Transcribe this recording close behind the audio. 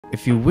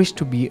If you wish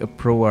to be a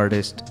pro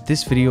artist,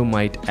 this video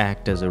might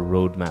act as a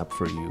roadmap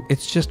for you.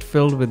 It's just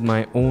filled with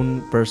my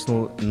own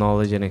personal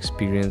knowledge and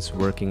experience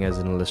working as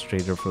an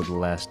illustrator for the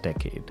last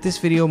decade. This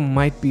video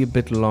might be a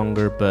bit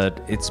longer,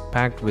 but it's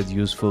packed with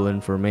useful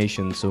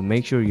information, so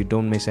make sure you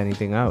don't miss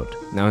anything out.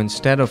 Now,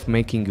 instead of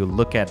making you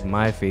look at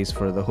my face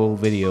for the whole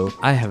video,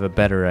 I have a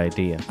better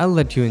idea. I'll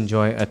let you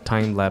enjoy a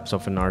time lapse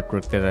of an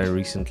artwork that I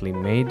recently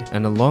made,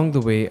 and along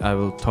the way I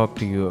will talk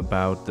to you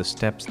about the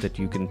steps that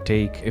you can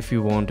take if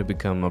you want to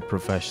become a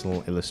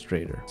professional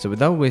illustrator. So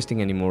without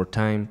wasting any more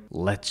time,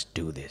 let's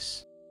do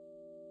this.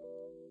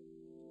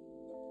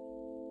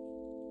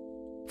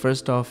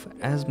 First off,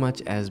 as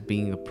much as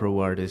being a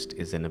pro artist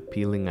is an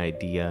appealing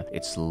idea,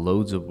 it's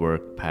loads of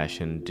work,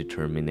 passion,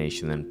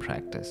 determination, and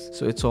practice.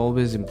 So it's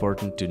always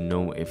important to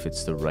know if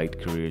it's the right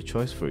career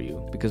choice for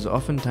you, because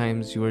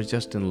oftentimes you are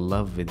just in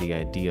love with the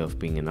idea of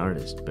being an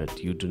artist,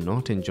 but you do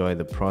not enjoy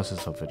the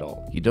process of it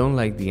all. You don't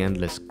like the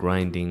endless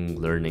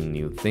grinding, learning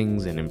new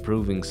things, and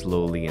improving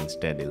slowly and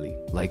steadily.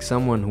 Like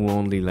someone who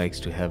only likes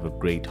to have a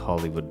great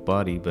Hollywood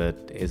body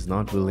but is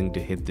not willing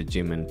to hit the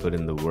gym and put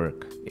in the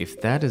work.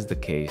 If that is the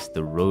case,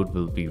 the road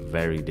will be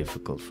very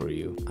difficult for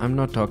you. I'm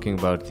not talking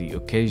about the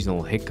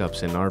occasional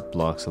hiccups and art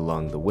blocks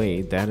along the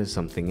way. That is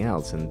something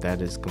else, and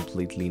that is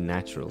completely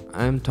natural.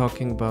 I'm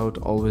talking about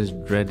always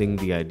dreading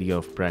the idea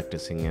of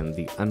practicing and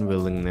the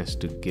unwillingness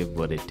to give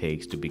what it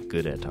takes to be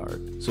good at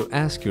art. So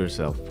ask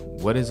yourself,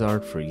 what is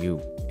art for you?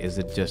 Is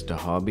it just a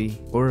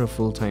hobby or a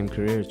full-time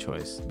career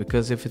choice?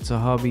 Because if it's a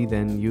hobby,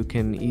 then you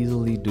can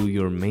easily do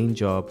your main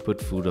job,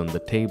 put food on the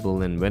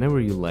table, and whenever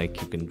you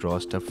like, you can draw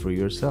stuff for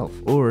yourself,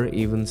 or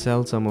even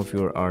sell some of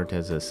your art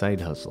as a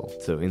side hustle.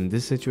 So in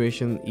this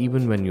situation,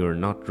 even when you're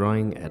not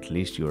drawing, at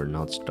least you're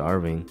not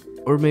starving.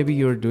 Or maybe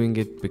you're doing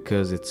it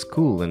because it's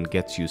cool and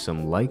gets you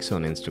some likes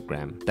on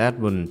Instagram. That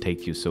wouldn't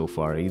take you so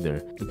far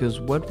either, because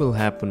what will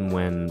happen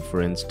when,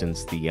 for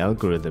instance, the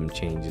algorithm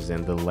changes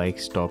and the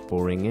likes stop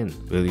pouring in?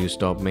 Will you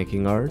stop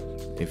making art?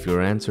 If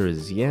your answer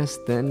is yes,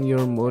 then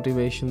your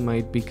motivation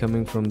might be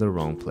coming from the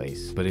wrong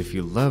place. But if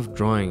you love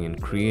drawing and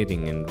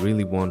creating and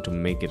really want to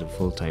make it a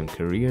full-time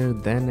career,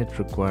 then it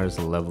requires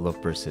a level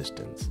of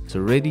persistence. So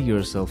ready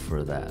yourself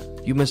for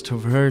that. You must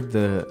have heard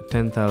the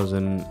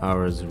 10,000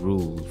 hours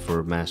rule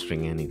for mastering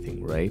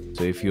anything, right?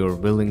 So if you're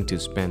willing to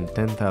spend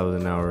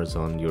 10,000 hours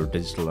on your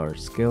digital art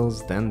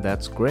skills, then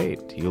that's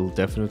great. You'll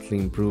definitely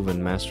improve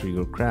and master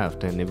your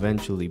craft and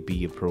eventually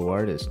be a pro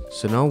artist.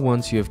 So now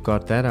once you've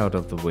got that out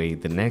of the way,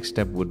 the next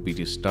step would be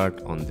to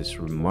start on this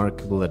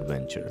remarkable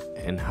adventure.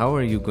 And how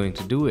are you going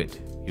to do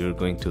it? You're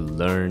going to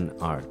learn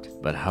art.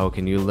 But how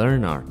can you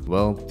learn art?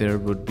 Well, there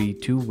would be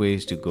two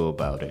ways to go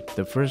about it.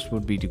 The first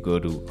would be to go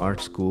to art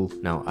school.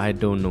 Now, I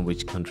don't know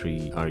which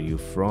country are you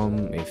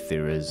from, if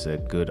there is a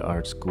good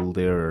art school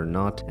there or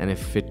not, and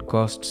if it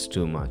costs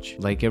too much.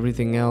 Like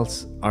everything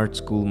else, art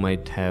school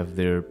might have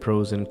their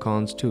pros and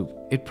cons too.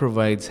 It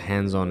provides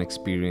hands-on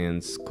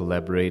experience,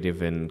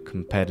 collaborative and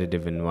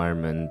competitive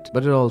environment,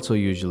 but it also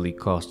usually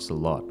costs a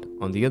lot.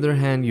 On the other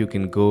hand, you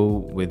can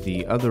go with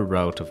the other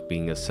route of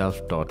being a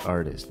self-taught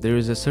artist. There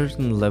is a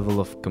certain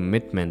level of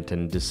commitment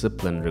and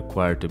discipline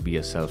required to be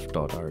a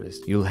self-taught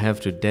artist. You'll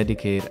have to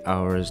dedicate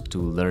hours to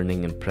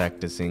learning and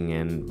practicing,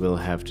 and will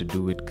have to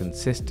do it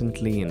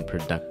consistently and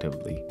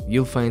productively.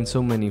 You'll find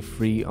so many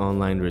free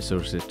online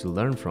resources to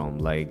learn from,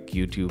 like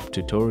YouTube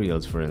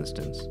tutorials for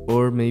instance,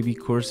 or maybe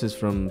courses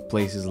from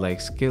places like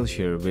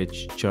Skillshare,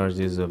 which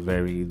charges a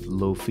very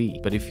low fee.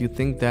 But if you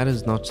think that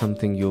is not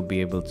something you'll be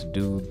able to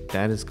do,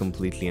 that is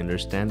completely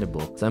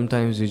understandable.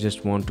 Sometimes you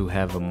just want to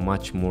have a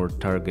much more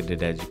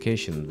targeted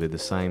education with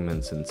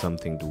assignments and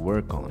something to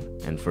work on.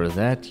 And for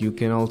that, you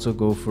can also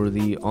go for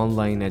the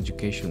online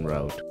education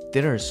route.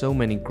 There are so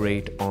many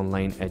great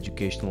online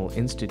educational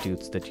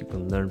institutes that you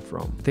can learn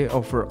from. They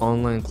offer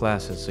online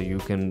classes so you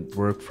can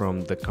work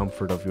from the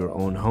comfort of your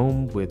own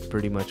home with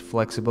pretty much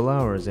flexible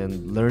hours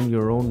and learn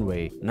your own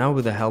way. Now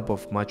with the help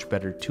of much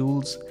better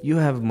tools, you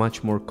have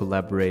much more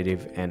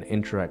collaborative and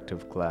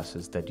interactive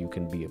classes that you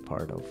can be a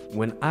part of.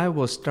 When I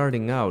was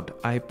starting out,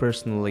 I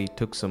personally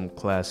took some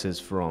classes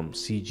from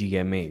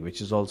CGMA,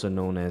 which is also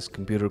known as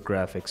Computer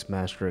Graphics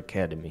Master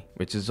Academy,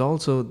 which is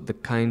also the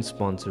kind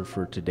sponsor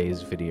for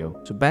today's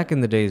video. So back in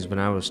the days when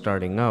I was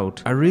starting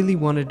out, I really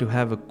wanted to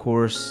have a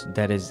course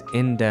that is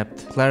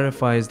in-depth,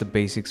 clarifies the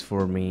basics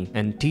for me,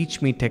 and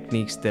teach me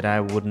techniques that I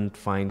wouldn't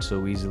find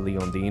so easily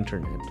on the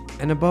internet.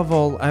 And above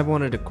all, I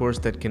wanted a course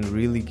that can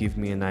really give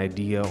me an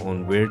idea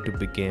on where to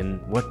begin,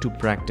 what to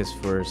practice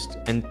first,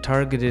 and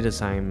targeted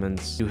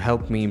assignments to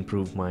help me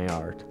improve my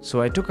art. So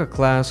I took a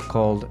class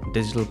called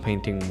Digital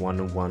Painting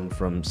 101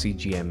 from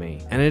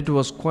CGMA, and it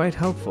was quite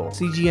helpful.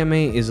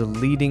 CGMA is a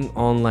leading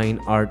online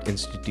art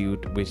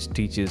institute which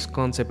teaches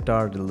concept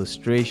art,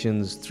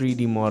 illustrations,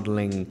 3D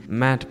modeling,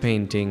 matte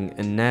painting,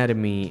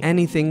 anatomy,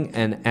 anything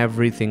and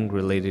everything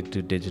related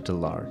to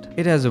digital art.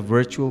 It has a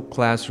virtual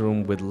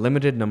classroom with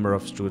limited number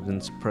of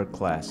students per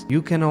class.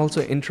 You can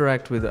also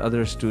interact with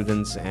other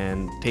students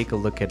and take a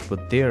look at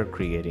what they are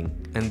creating.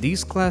 And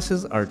these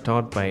classes are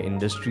taught by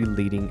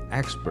industry-leading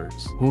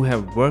experts who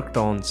have worked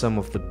on some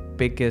of the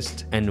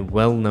biggest and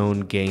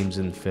well-known games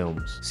and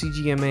films.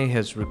 CGMA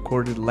has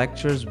recorded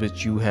lectures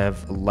which you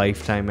have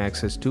lifetime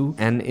access to,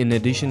 and in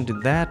addition to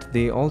that,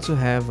 they also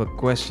have a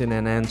question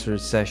and answer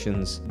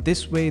sessions.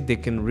 This way they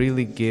can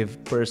really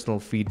give personal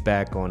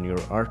feedback on your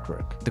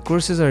artwork. The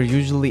courses are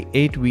usually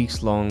 8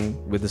 weeks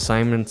long with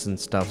assignments and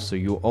stuff, so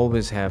you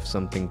always have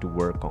something to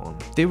work on.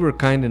 They were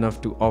kind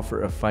enough to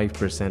offer a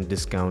 5%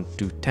 discount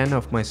to 10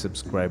 of my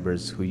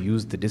subscribers who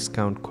used the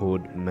discount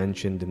code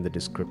mentioned in the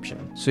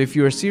description. So if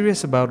you are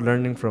serious about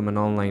learning from an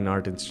online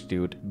art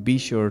institute, be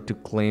sure to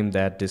claim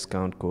that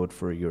discount code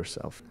for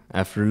yourself.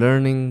 After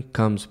learning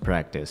comes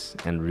practice,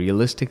 and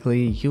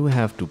realistically, you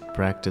have to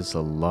practice a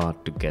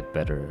lot to get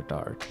better at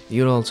art.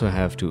 You'll also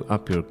have to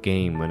up your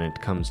game when it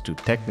comes to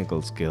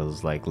technical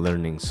skills like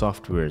learning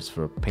softwares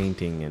for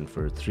painting and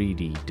for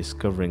 3D,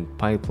 discovering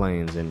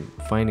pipelines and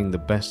finding the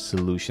best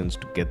solutions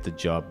to get the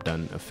job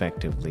done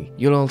effectively.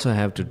 You'll also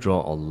have to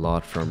draw a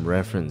lot from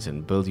reference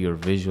and build your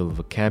visual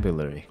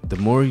vocabulary. The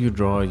more you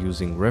draw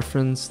using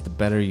reference, the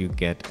better you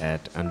get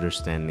at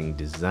understanding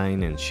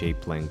design and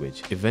shape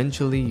language.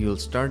 Eventually, you'll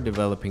start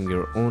developing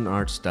your own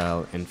art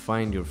style and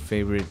find your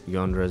favorite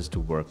genres to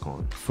work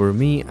on. For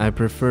me, I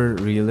prefer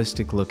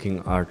realistic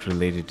looking art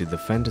related to the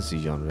fantasy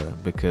genre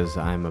because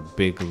I'm a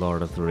big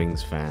Lord of the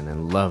Rings fan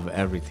and love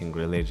everything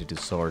related to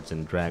swords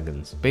and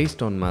dragons.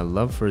 Based on my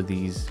love for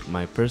these,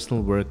 my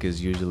personal work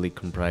is usually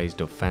comprised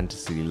of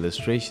fantasy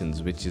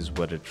illustrations, which is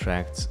what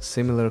attracts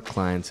similar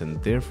clients,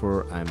 and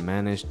therefore I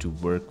managed to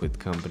work with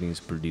companies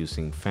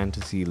producing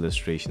fantasy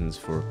illustrations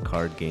for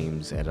card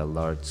games at a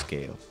large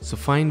scale. So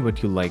find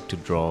what you like to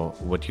draw,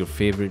 what your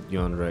favorite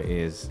genre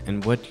is,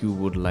 and what you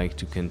would like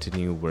to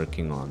continue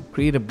working on.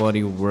 Create a body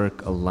of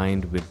work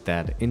aligned with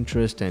that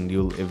interest and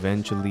you'll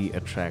eventually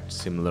attract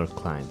similar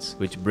clients.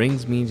 Which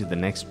brings me to the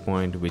next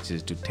point, which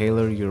is to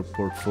tailor your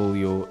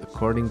portfolio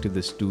according to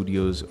the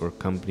studios or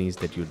companies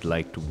that you'd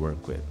like to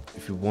work with.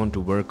 If you want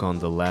to work on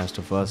The Last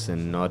of Us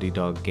and Naughty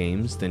Dog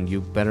games, then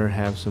you better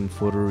have some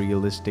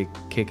photorealistic,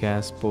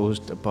 kick-ass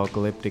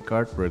post-apocalyptic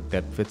artwork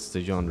that fits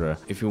the genre.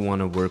 If you want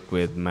to work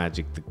with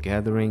Magic the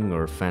Gathering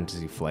or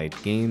Fantasy Flight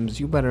games,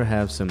 you better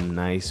have some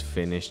nice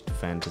finished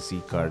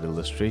fantasy card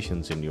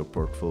illustrations in your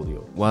portfolio.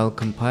 While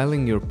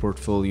compiling your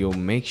portfolio,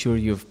 make sure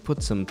you've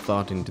put some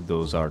thought into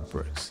those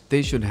artworks.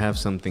 They should have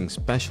something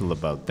special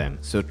about them,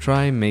 so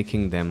try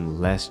making them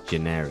less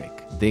generic.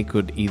 They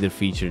could either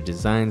feature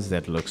designs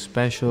that look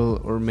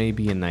special, or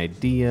maybe an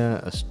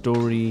idea, a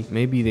story,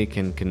 maybe they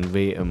can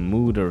convey a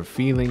mood or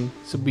feeling,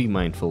 so be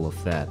mindful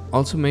of that.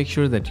 Also make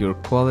sure that your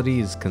quality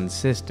is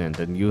consistent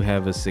and you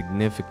have a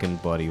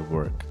significant body of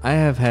work. I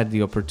have had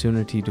the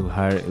opportunity to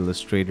hire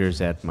illustrators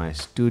at my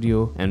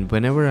studio, and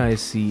whenever I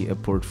see a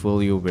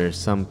portfolio where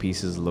some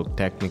pieces look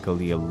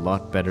technically a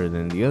lot better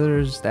than the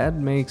others, that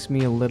makes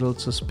me a little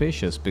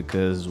suspicious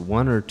because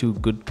one or two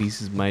good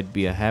pieces might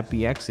be a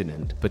happy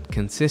accident, but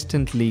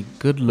consistently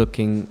good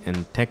looking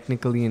and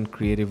technically and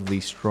creatively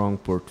strong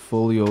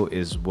portfolio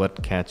is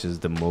what catches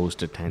the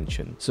most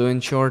attention. So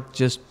in short,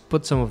 just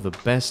put some of the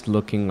best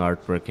looking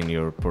artwork in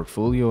your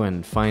portfolio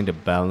and find a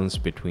balance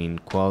between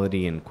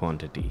quality and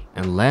quantity.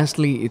 And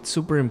lastly, it's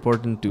super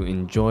important to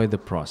enjoy the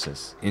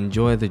process.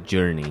 Enjoy the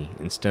journey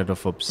instead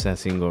of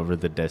obsessing over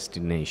the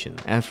destination.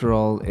 After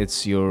all,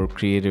 it's your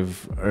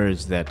creative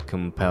urge that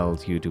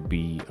compelled you to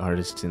be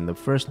artists in the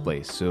first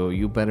place, so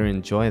you better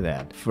enjoy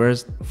that.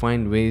 First,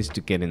 find ways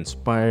to get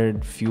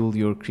inspired, fuel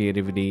your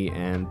creativity,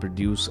 and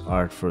produce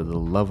art for the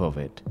love of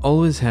it.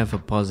 Always have a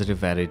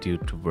positive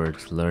attitude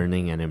towards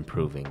learning and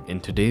improving. In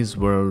today's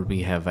world,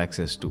 we have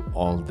access to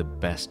all the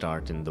best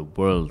art in the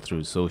world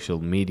through social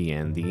media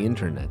and the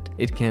internet.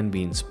 It can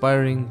be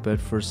inspiring, but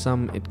for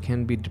some it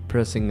can be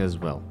depressing as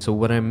well. So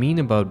what I mean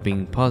about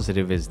being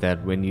positive is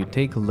that when you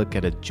take a look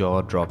at a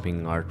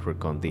jaw-dropping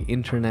artwork on the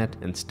internet,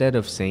 instead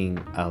of saying,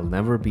 "I'll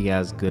never be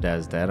as good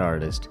as that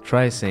artist,"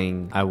 try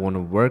saying, "I want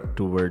to work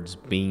towards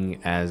being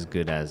as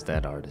good as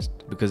that artist."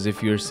 Because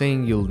if you're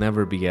saying you'll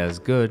never be as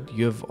good,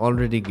 you've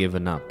already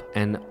given up.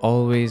 And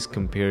always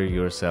compare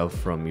yourself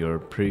from your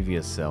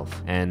previous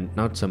self and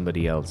not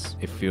somebody else.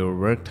 If you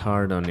worked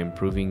hard on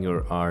improving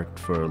your art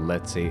for,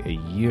 let's say, a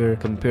year,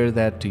 compare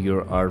that to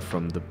your art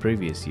from the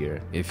previous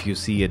year. If you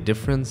see a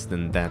difference,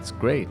 then that's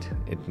great.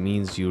 It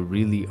means you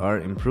really are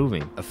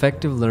improving.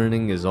 Effective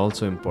learning is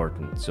also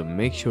important, so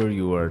make sure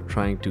you are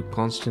trying to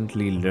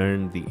constantly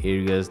learn the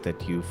areas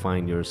that you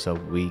find yourself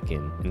weak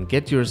in and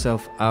get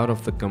yourself out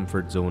of the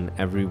comfort zone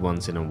every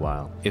once in a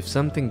while. If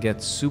something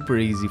gets super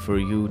easy for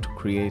you to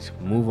create,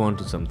 move on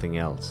to something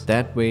else.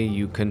 That way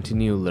you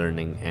continue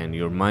learning and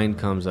your mind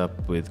comes up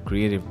with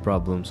creative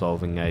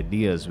problem-solving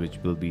ideas which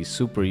will be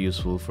super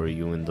useful for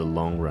you in the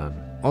long run.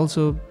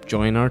 Also,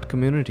 join art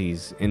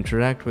communities,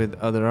 interact with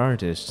other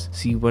artists,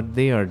 see what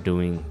they are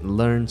doing,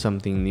 learn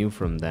something new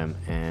from them,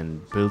 and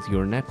build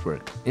your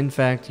network. In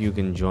fact, you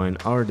can join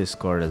our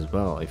Discord as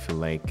well if you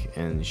like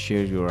and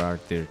share your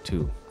art there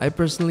too. I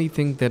personally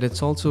think that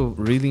it's also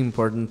really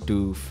important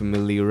to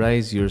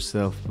familiarize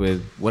yourself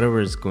with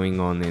whatever is going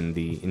on in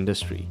the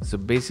industry. So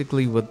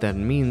basically what that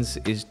means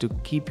is to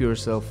keep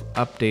yourself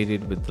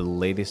updated with the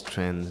latest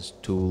trends,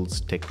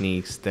 tools,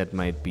 techniques that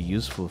might be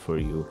useful for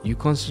you. You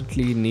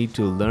constantly need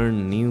to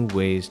learn new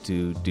ways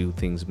to do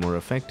things more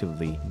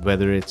effectively,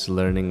 whether it's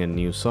learning a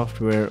new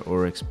software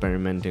or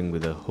experimenting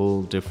with a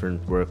whole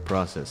different work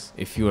process.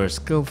 If you are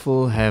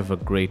skillful, have a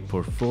great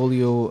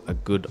portfolio, a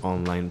good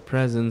online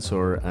presence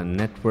or a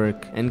network,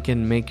 and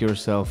can make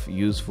yourself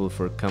useful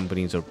for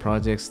companies or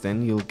projects,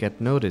 then you'll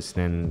get noticed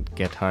and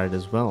get hired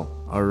as well.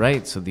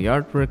 Alright, so the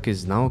artwork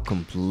is now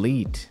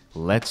complete.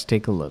 Let's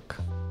take a look.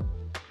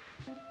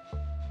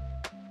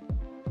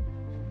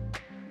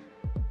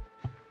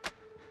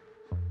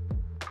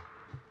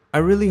 I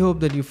really hope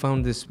that you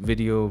found this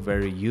video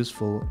very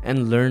useful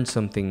and learned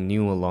something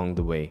new along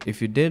the way.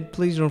 If you did,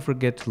 please don't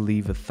forget to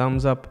leave a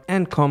thumbs up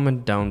and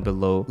comment down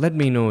below. Let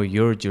me know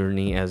your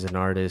journey as an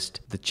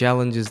artist, the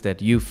challenges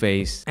that you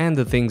face, and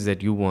the things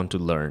that you want to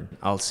learn.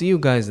 I'll see you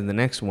guys in the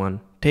next one.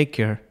 Take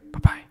care.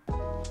 Bye-bye.